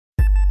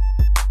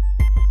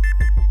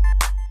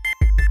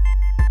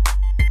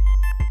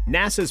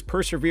NASA's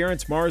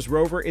Perseverance Mars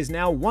rover is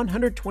now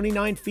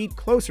 129 feet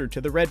closer to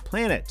the red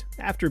planet,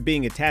 after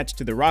being attached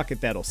to the rocket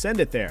that'll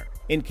send it there.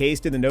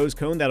 Encased in the nose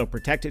cone that'll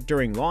protect it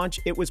during launch,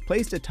 it was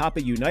placed atop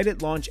a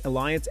United Launch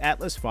Alliance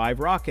Atlas V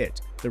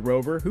rocket. The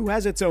rover, who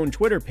has its own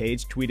Twitter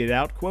page, tweeted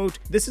out, quote,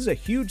 "This is a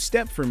huge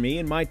step for me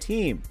and my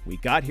team. We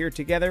got here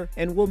together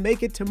and we'll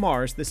make it to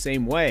Mars the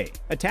same way."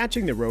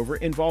 Attaching the rover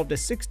involved a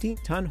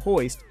 16-ton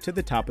hoist to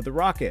the top of the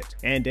rocket,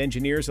 and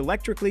engineers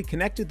electrically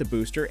connected the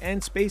booster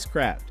and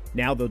spacecraft.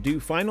 Now they'll do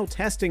final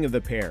testing of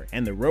the pair,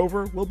 and the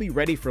rover will be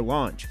ready for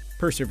launch.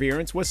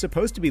 Perseverance was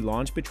supposed to be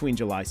launched between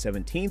July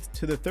 17th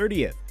to the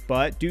 30th,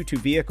 but due to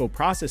vehicle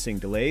processing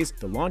delays,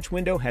 the launch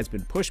window has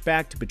been pushed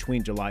back to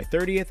between July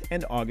 30th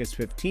and August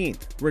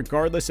 15th.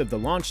 Regardless of the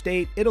launch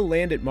date, it'll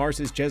land at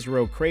Mars's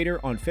Jezero crater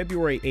on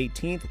February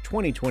 18th,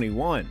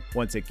 2021.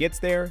 Once it gets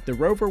there, the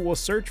rover will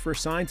search for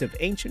signs of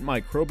ancient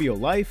microbial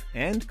life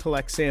and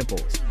collect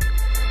samples.